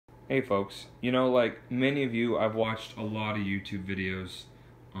Hey folks, like many of you, I've watched a lot of YouTube videos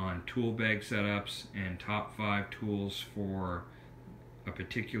on tool bag setups and top 5 tools for a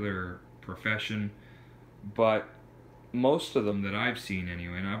particular profession, but most of them that I've seen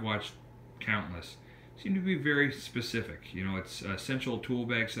anyway, and I've watched countless, seem to be very specific. It's essential tool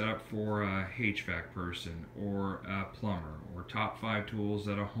bag setup for a HVAC person or a plumber, or top 5 tools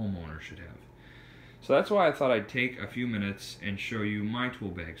that a homeowner should have. So that's why I thought I'd take a few minutes and show you my tool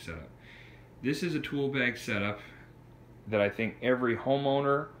bag setup. This is a tool bag setup that I think every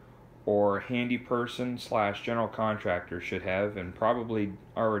homeowner or handy person / general contractor should have, and probably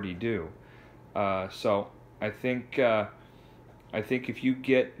already do. So I think if you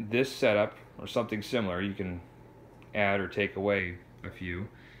get this setup or something similar, you can add or take away a few,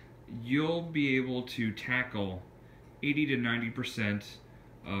 you'll be able to tackle 80 to 90%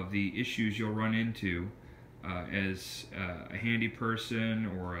 of the issues you'll run into as a handy person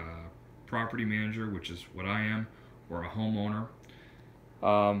or a property manager, which is what I am, or a homeowner.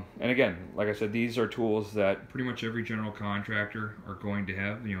 And again, like I said, these are tools that pretty much every general contractor are going to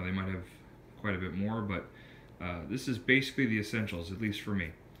have. They might have quite a bit more, but this is basically the essentials, at least for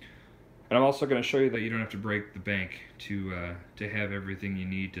me. And I'm also going to show you that you don't have to break the bank to have everything you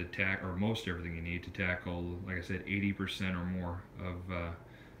need to tackle, or most everything you need to tackle, like I said, 80% or more of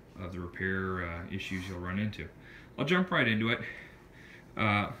the repair issues you'll run into. I'll jump right into it.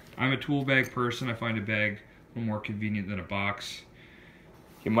 I'm a tool bag person. I find a bag a little more convenient than a box.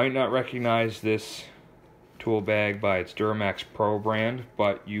 You might not recognize this tool bag by its Duramax Pro brand,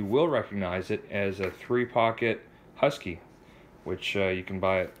 but you will recognize it as a 3-pocket Husky, which you can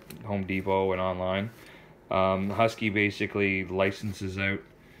buy at Home Depot and online. Husky basically licenses out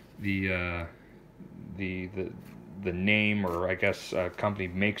the name, or I guess a company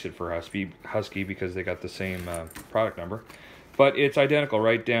makes it for Husky because they got the same product number. But it's identical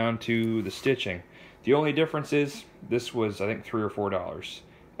right down to the stitching. The only difference is this was, I think, $3 or $4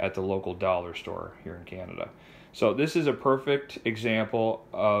 at the local dollar store here in Canada. So this is a perfect example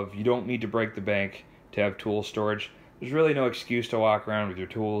of you don't need to break the bank to have tool storage. There's really no excuse to walk around with your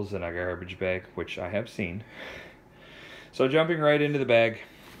tools in a garbage bag, which I have seen. So jumping right into the bag,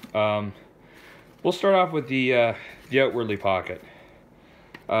 we'll start off with the outwardly pocket.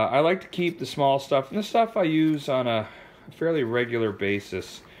 I like to keep the small stuff, and the stuff I use on a fairly regular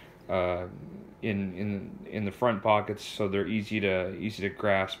basis in the front pockets, so they're easy to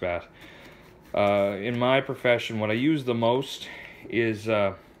grasp at. In my profession, what I use the most is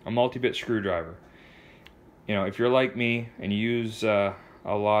a multi-bit screwdriver. If you're like me and you use a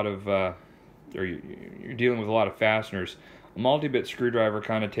lot of, or you're dealing with a lot of fasteners, a multi-bit screwdriver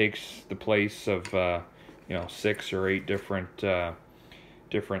kind of takes the place of 6 or 8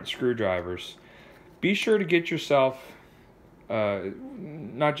 different screwdrivers. Be sure to get yourself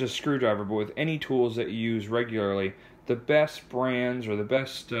not just screwdriver, but with any tools that you use regularly, the best brands or the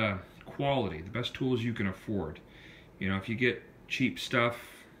best quality, the best tools you can afford. If you get cheap stuff,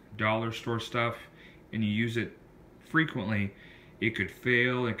 dollar store stuff, and you use it frequently, it could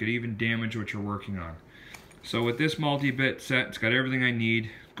fail. It could even damage what you're working on. So with this multi-bit set, it's got everything I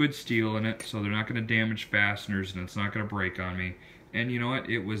need. Good steel in it, so they're not going to damage fasteners, and it's not going to break on me. And you know what?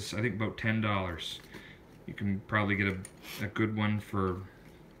 It was, I think, about $10. You can probably get a good one for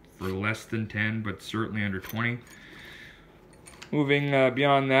less than 10, but certainly under 20. Moving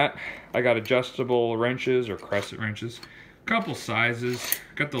beyond that, I got adjustable wrenches or crescent wrenches. A couple sizes.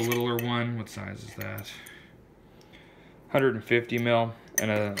 Got the littler one. What size is that? 150 mil,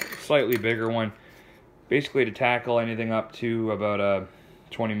 and a slightly bigger one, basically to tackle anything up to about a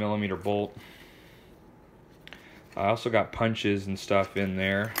 20 millimeter bolt. I also got punches and stuff in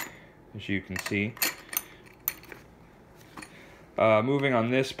there, as you can see. Moving on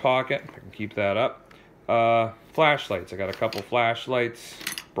this pocket, if I can keep that up. Flashlights. I got a couple flashlights,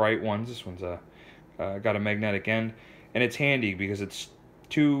 bright ones. This one's got a magnetic end, and it's handy because it's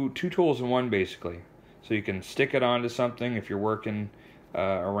two tools in one basically. So you can stick it onto something if you're working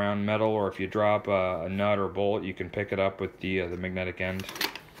around metal, or if you drop a nut or bolt, you can pick it up with the magnetic end.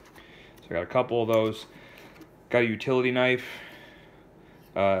 So I got a couple of those. Got a utility knife.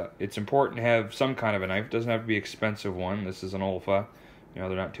 It's important to have some kind of a knife. It doesn't have to be an expensive one. This is an Olfa. They're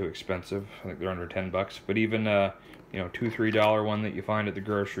not too expensive. I think they're under $10. But even $2, $3 one that you find at the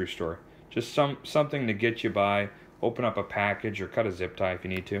grocery store, just something to get you by. Open up a package or cut a zip tie if you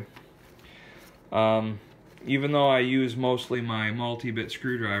need to. Even though I use mostly my multi-bit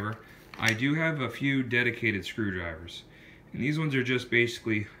screwdriver, I do have a few dedicated screwdrivers, and these ones are just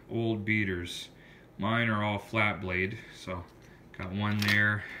basically old beaters. Mine are all flat blade, so got one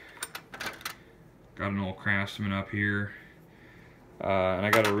there. Got an old Craftsman up here. And I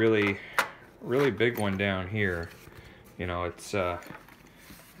got a really big one down here. You know, it's well,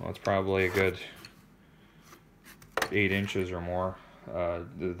 it's probably a good 8 inches or more.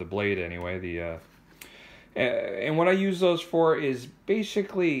 The blade anyway. And what I use those for is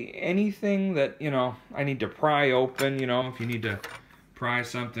basically anything that, you know, I need to pry open. You know, if you need to pry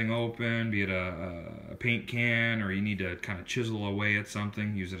something open, be it a paint can, or you need to kind of chisel away at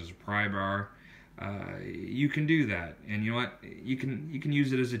something, use it as a pry bar. You can do that, and you know what? You can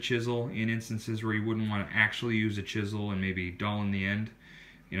use it as a chisel in instances where you wouldn't want to actually use a chisel and maybe dull in the end.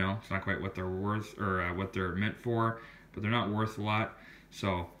 You know, it's not quite what they're worth or what they're meant for, but they're not worth a lot,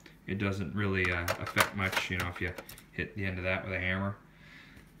 so it doesn't really affect much. You know, if you hit the end of that with a hammer.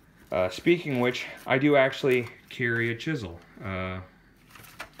 Speaking of which, I do actually carry a chisel.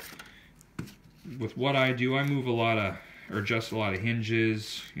 With what I do, I move a lot of, or adjust a lot of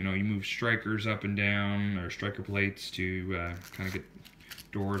hinges. You know, you move strikers up and down, or striker plates to kind of get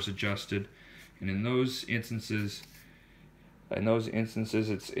doors adjusted. And in those instances,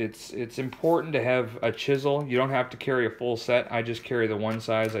 it's important to have a chisel. You don't have to carry a full set. I just carry the one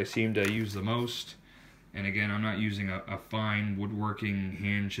size I seem to use the most. And again, I'm not using a fine woodworking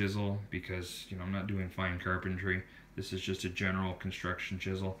hand chisel because, you know, I'm not doing fine carpentry. This is just a general construction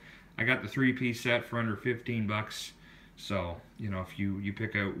chisel. I got the 3-piece set for under 15 bucks. So, you know, if you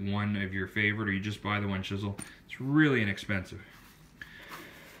pick out one of your favorite, or you just buy the one chisel, it's really inexpensive.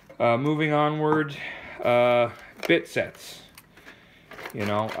 Moving onward, bit sets. You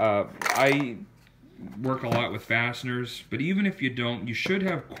know, I work a lot with fasteners, but even if you don't, you should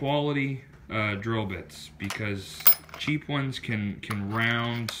have quality drill bits, because cheap ones can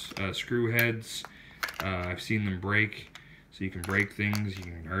round screw heads. I've seen them break, so you can break things, you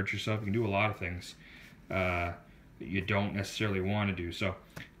can hurt yourself, you can do a lot of things that you don't necessarily want to do. So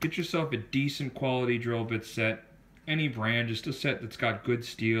get yourself a decent quality drill bit set, any brand, just a set that's got good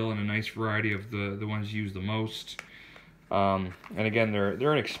steel and a nice variety of the ones you use the most. And again,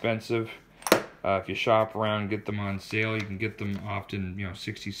 they're inexpensive. If you shop around and get them on sale, you can get them often, you know,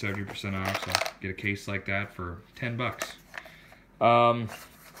 60-70% off. So get a case like that for 10 bucks. I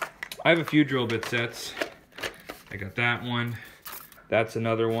have a few drill bit sets. I got that one. That's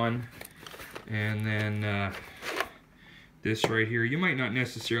another one. And then this right here, you might not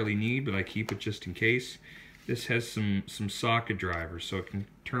necessarily need, but I keep it just in case. This has some socket drivers, so it can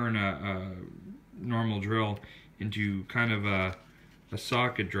turn a normal drill into kind of a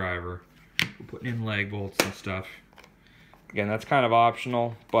socket driver. We're putting in lag bolts and stuff. Again, that's kind of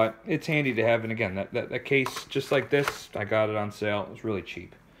optional, but it's handy to have. And again, that case, just like this, I got it on sale. It was really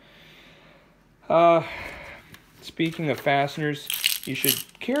cheap. Speaking of fasteners, you should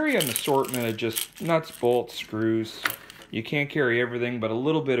carry an assortment of just nuts, bolts, screws. You can't carry everything, but a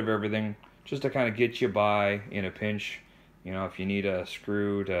little bit of everything, just to kind of get you by in a pinch. You know, if you need a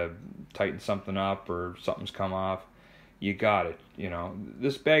screw to tighten something up or something's come off, you got it. You know,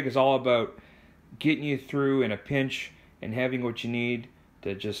 this bag is all about getting you through in a pinch and having what you need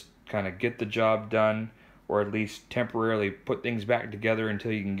to just kind of get the job done, or at least temporarily put things back together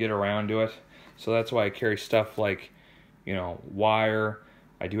until you can get around to it. So that's why I carry stuff like, you know, wire.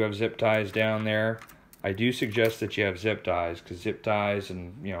 I do have zip ties down there. I do suggest that you have zip ties, because zip ties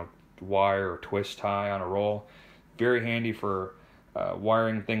and, you know, wire or twist tie on a roll, very handy for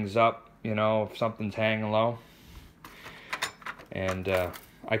wiring things up, you know, if something's hanging low. And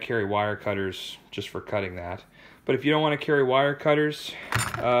I carry wire cutters just for cutting that. But if you don't want to carry wire cutters,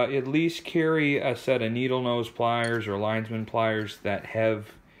 at least carry a set of needle nose pliers or linesman pliers that have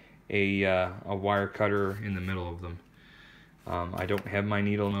a wire cutter in the middle of them. I don't have my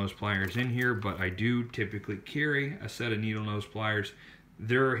needle nose pliers in here, but I do typically carry a set of needle nose pliers.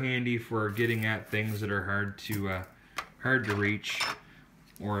 They're handy for getting at things that are hard to reach,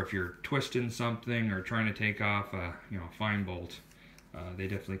 or if you're twisting something or trying to take off a fine bolt. They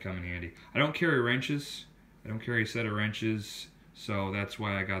definitely come in handy. I don't carry wrenches. I don't carry a set of wrenches, so that's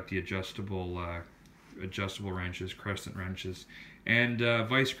why I got the adjustable wrenches, crescent wrenches, and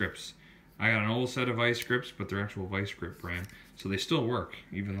vice grips. I got an old set of vice grips, but they're actual vice grip brand, so they still work,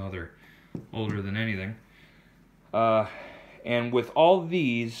 even though they're older than anything. And with all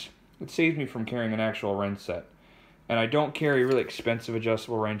these, it saves me from carrying an actual wrench set. And I don't carry really expensive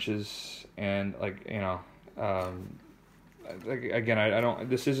adjustable wrenches, and again, I don't.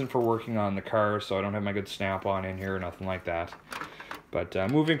 This isn't for working on the car, so I don't have my good snap-on in here or nothing like that. But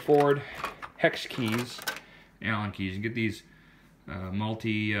moving forward, hex keys, Allen keys. You get these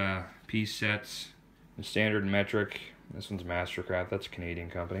multi-piece sets, the standard and metric. This one's Mastercraft. That's a Canadian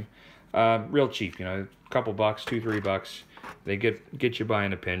company. Real cheap, you know, a couple bucks, $2-3 bucks. They get you by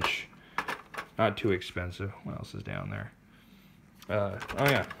in a pinch. Not too expensive. What else is down there? oh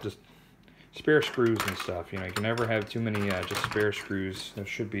yeah, just spare screws and stuff. You know, you can never have too many just spare screws. There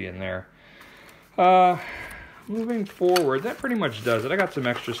should be in there. Moving forward, that pretty much does it. I got some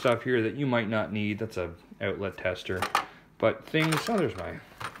extra stuff here that you might not need. That's a outlet tester. But things, oh, there's my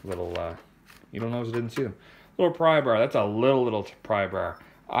little, you don't notice I didn't see them. Little pry bar, that's a little pry bar.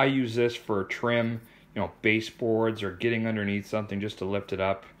 I use this for trim, you know, baseboards or getting underneath something just to lift it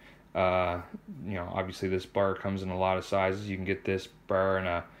up. You know, obviously this bar comes in a lot of sizes. You can get this bar in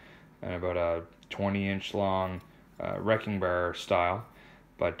about a 20-inch long wrecking bar style.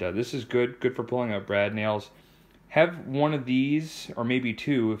 But this is good for pulling out brad nails. Have one of these, or maybe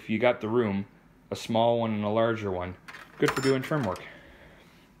two if you got the room, a small one and a larger one. Good for doing trim work.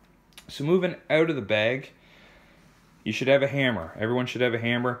 So moving out of the bag, you should have a hammer. Everyone should have a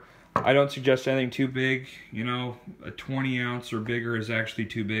hammer. I don't suggest anything too big. You know, a 20 ounce or bigger is actually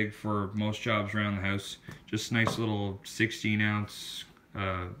too big for most jobs around the house. Just a nice little 16 ounce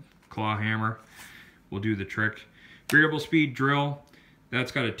claw hammer will do the trick. Variable speed drill.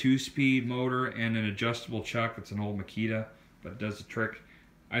 That's got a 2-speed motor and an adjustable chuck. It's an old Makita, but it does the trick.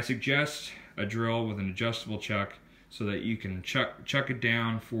 I suggest a drill with an adjustable chuck so that you can chuck it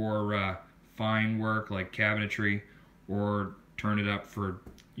down for fine work like cabinetry, or turn it up for,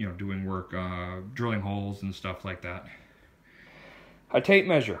 you know, doing work, drilling holes and stuff like that. A tape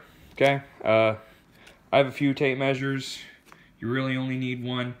measure, okay? I have a few tape measures. You really only need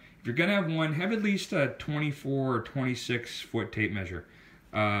one. If you're gonna have one, have at least a 24 or 26 foot tape measure.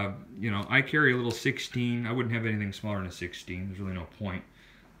 You know, I carry a little 16. I wouldn't have anything smaller than a 16. There's really no point.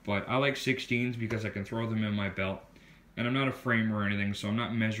 But I like 16s because I can throw them in my belt. And I'm not a framer or anything, so I'm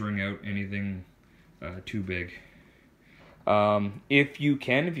not measuring out anything too big. If you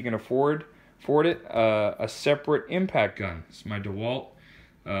can afford it, a separate impact gun. It's my DeWalt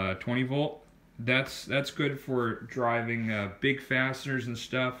 20 volt. That's good for driving big fasteners and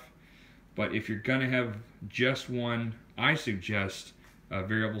stuff. But if you're gonna have just one, I suggest a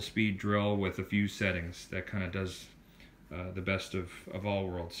variable speed drill with a few settings. That kind of does the best of all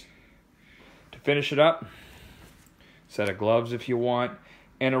worlds. To finish it up, set of gloves if you want,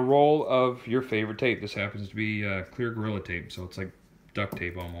 and a roll of your favorite tape. This happens to be clear Gorilla Tape, so it's like duct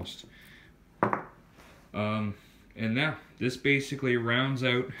tape almost. And now, this basically rounds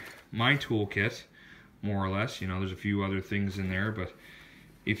out my toolkit, more or less. You know, there's a few other things in there, but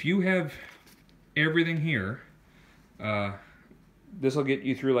if you have everything here, this will get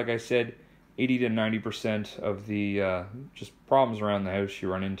you through, like I said, 80 to 90% of the just problems around the house you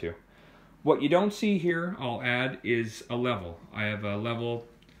run into. What you don't see here, I'll add, is a level. I have a level,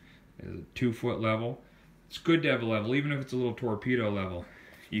 a 2-foot level. It's good to have a level, even if it's a little torpedo level.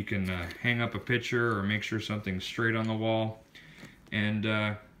 You can hang up a picture or make sure something's straight on the wall.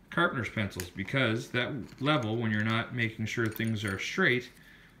 And carpenter's pencils, because that level, when you're not making sure things are straight,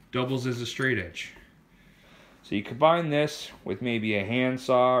 doubles as a straight edge. So you combine this with maybe a hand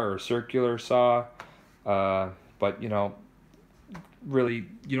saw or a circular saw, but you know, really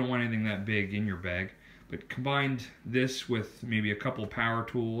you don't want anything that big in your bag. But combined this with maybe a couple power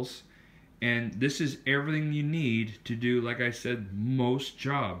tools, and this is everything you need to do, like I said, most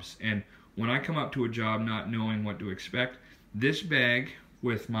jobs. And when I come up to a job not knowing what to expect, this bag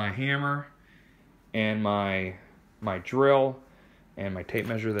with my hammer and my drill and my tape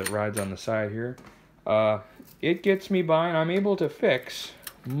measure that rides on the side here, it gets me by, and I'm able to fix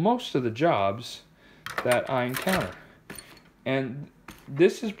most of the jobs that I encounter. And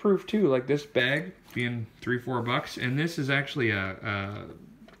this is proof too, like this bag being $3-4 bucks, and this is actually a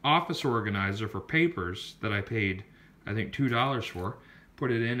office organizer for papers that I paid, I think, $2 for.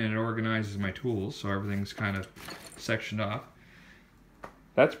 Put it in and it organizes my tools, so everything's kind of sectioned off.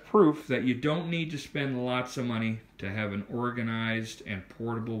 That's proof that you don't need to spend lots of money to have an organized and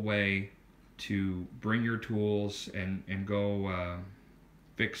portable way to bring your tools and go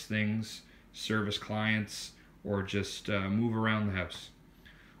fix things, service clients, or just move around the house.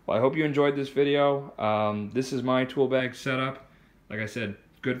 Well, I hope you enjoyed this video. This is my tool bag setup. Like I said,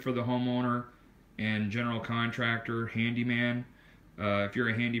 good for the homeowner and general contractor, handyman. If you're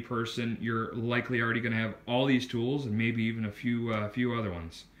a handy person, you're likely already going to have all these tools and maybe even a few other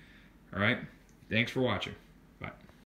ones. All right, thanks for watching.